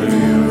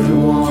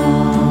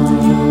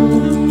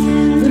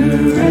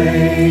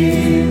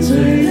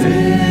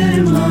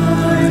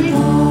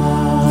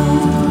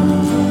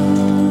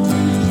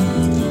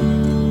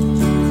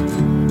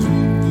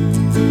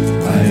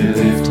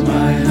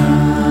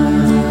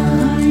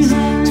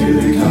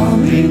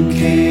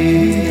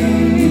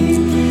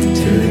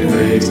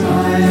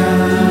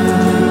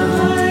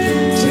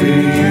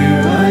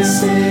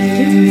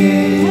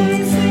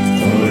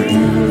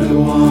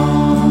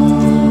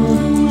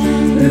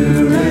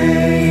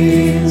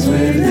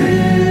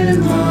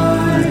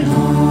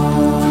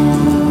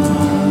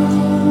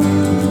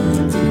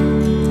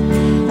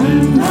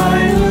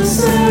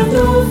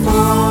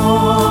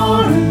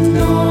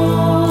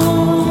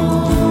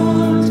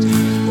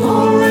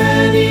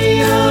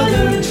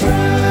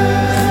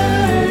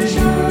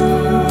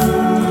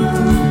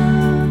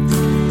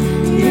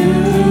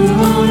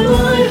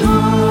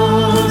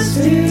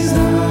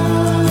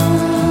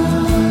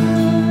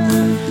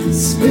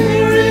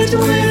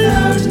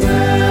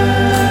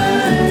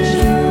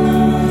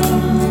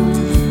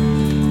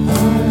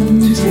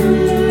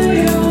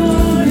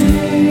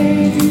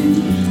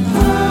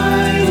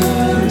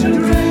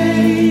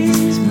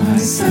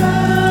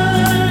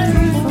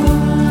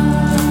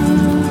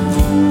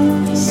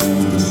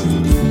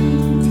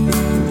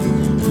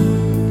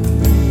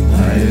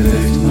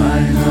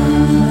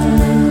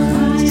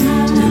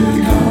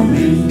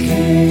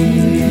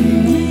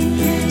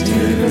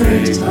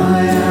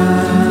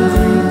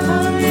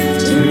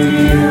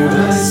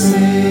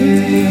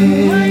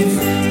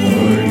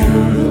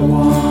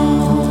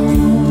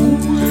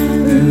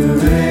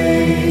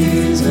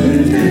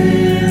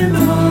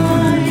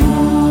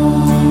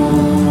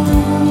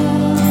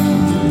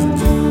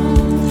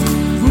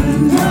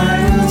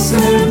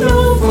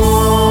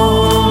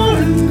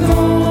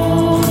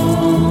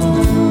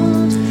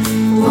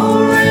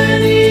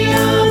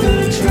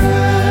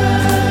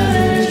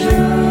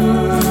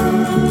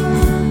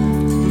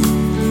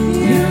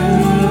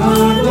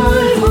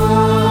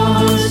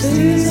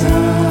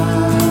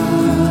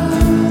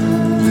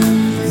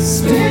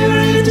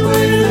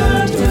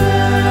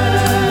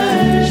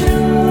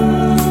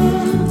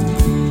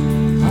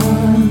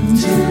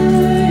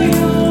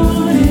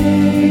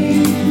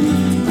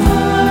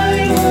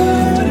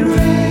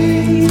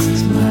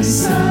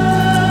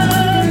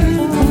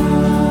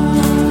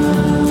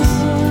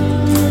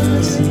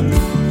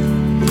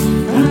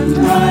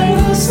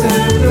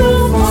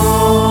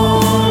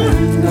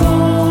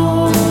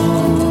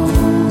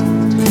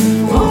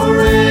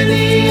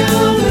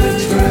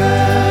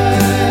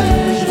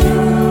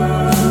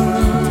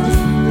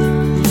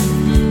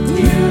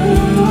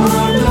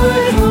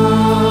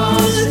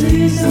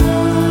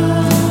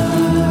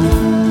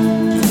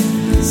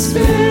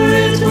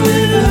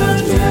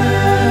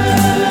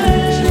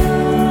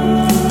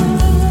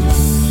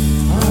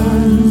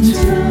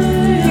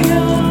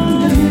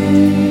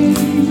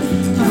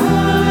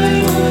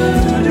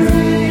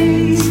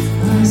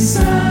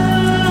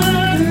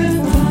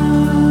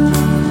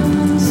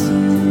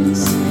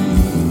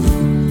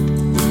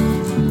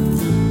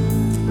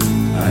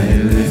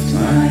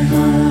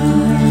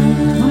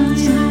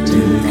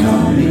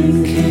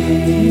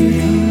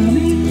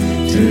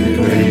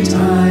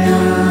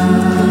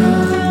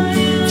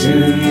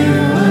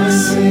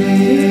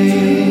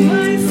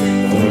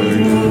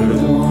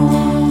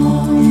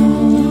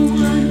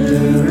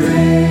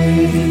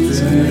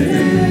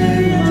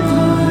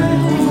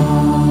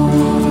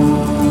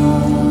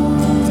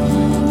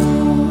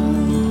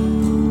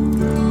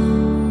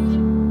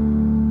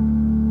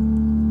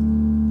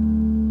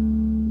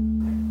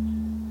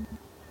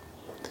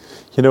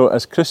 You know,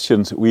 as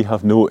Christians, we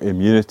have no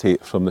immunity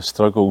from the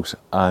struggles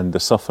and the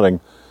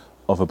suffering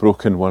of a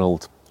broken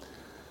world.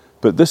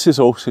 But this is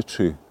also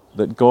true,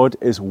 that God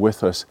is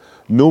with us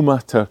no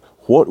matter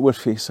what we're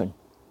facing.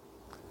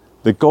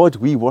 The God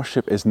we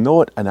worship is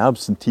not an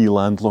absentee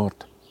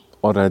landlord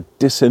or a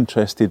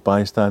disinterested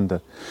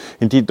bystander.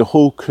 Indeed, the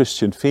whole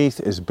Christian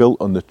faith is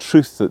built on the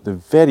truth that the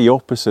very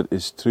opposite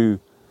is true,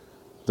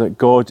 that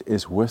God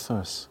is with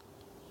us,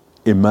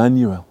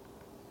 Emmanuel.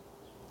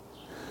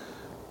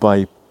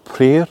 By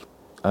prayer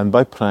and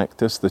by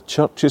practice, the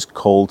church is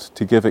called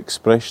to give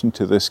expression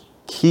to this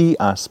key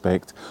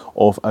aspect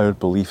of our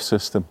belief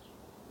system.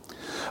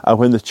 And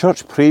when the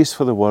church prays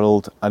for the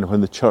world and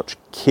when the church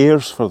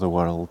cares for the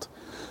world,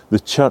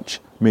 the church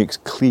makes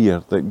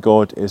clear that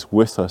God is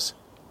with us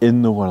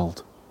in the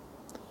world.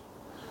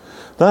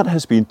 That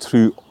has been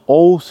true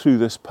all through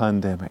this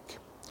pandemic,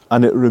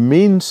 and it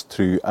remains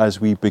true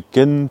as we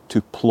begin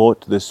to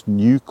plot this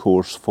new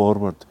course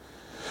forward,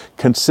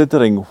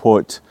 considering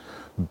what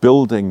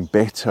building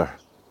better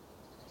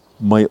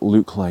might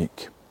look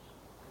like.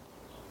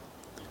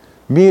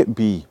 May it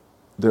be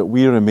that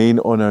we remain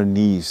on our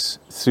knees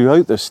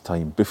throughout this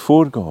time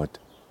before God,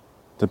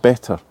 the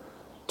better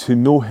to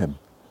know Him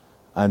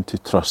and to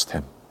trust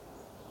Him.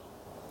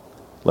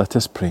 Let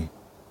us pray.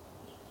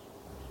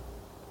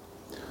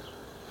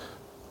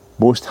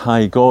 Most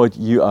High God,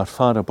 you are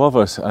far above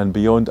us and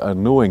beyond our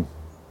knowing,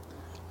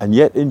 and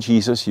yet in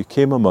Jesus you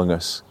came among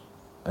us,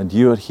 and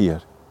you are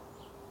here.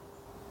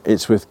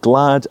 It's with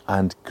glad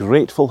and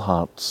grateful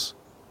hearts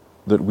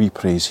that we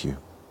praise you.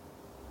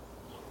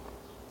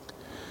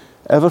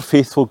 Ever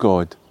faithful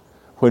God,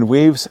 when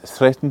waves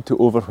threaten to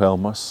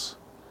overwhelm us,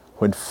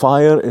 when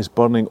fire is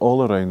burning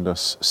all around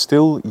us,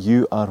 still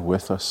you are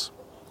with us.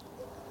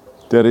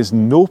 There is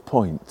no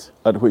point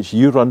at which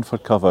you run for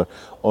cover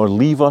or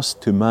leave us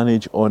to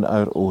manage on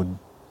our own.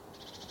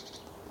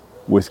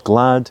 With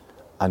glad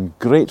and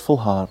grateful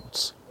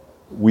hearts,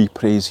 we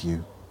praise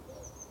you.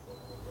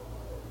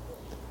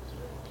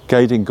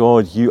 Guiding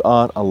God, you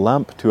are a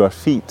lamp to our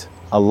feet,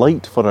 a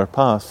light for our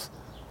path.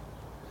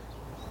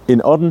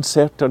 In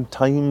uncertain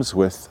times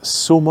with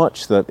so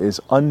much that is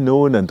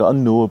unknown and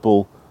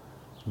unknowable,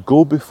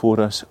 go before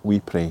us, we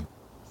pray,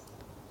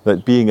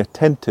 that being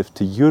attentive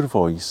to your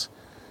voice,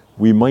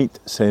 we might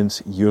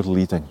sense your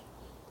leading.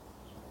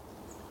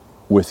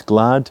 With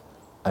glad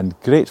and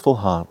grateful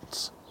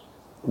hearts,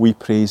 we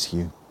praise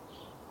you.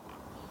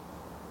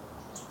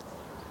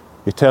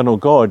 Eternal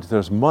God,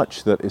 there's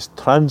much that is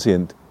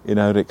transient in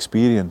our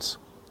experience.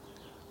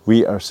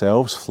 We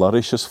ourselves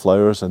flourish as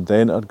flowers and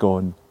then are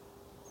gone.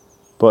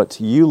 But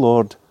you,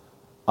 Lord,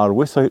 are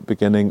without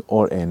beginning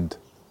or end.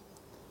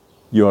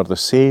 You are the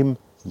same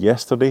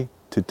yesterday,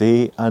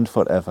 today, and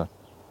forever.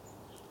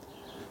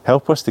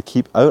 Help us to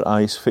keep our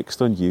eyes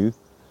fixed on you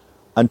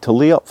and to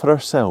lay up for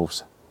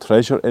ourselves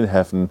treasure in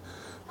heaven,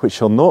 which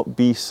shall not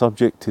be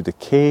subject to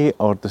decay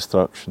or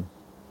destruction.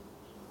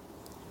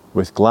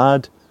 With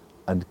glad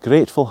and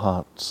grateful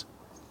hearts,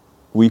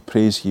 we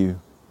praise you.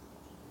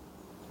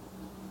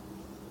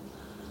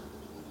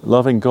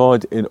 Loving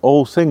God, in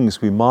all things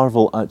we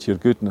marvel at your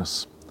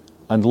goodness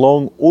and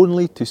long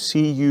only to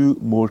see you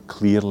more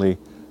clearly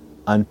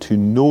and to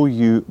know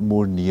you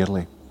more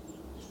nearly.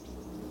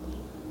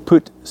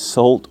 Put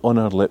salt on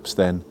our lips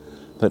then,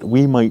 that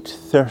we might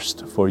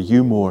thirst for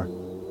you more.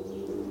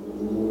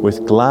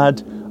 With glad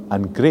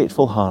and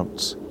grateful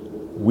hearts,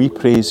 we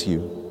praise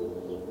you,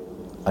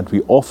 and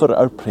we offer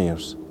our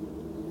prayers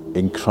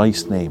in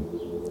Christ's name.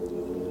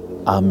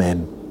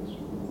 Amen.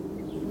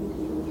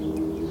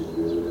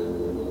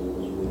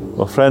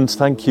 Well, friends,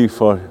 thank you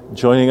for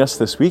joining us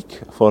this week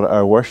for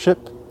our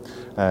worship.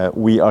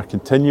 We are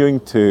continuing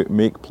to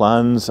make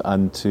plans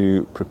and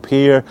to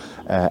prepare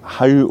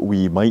how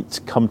we might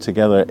come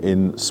together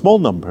in small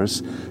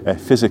numbers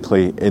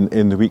physically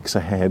in the weeks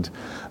ahead.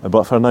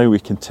 But for now, we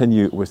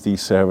continue with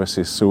these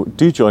services. So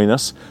do join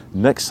us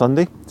next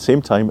Sunday,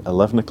 same time,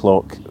 11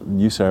 o'clock.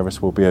 New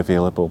service will be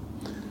available.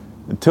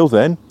 Until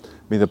then,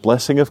 may the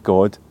blessing of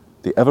God,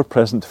 the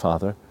ever-present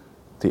Father,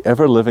 the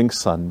ever-living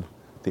Son,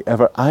 the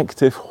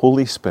ever-active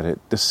Holy Spirit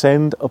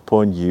descend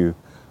upon you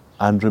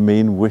and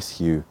remain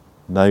with you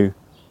now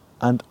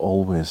and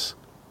always.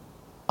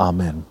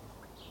 Amen.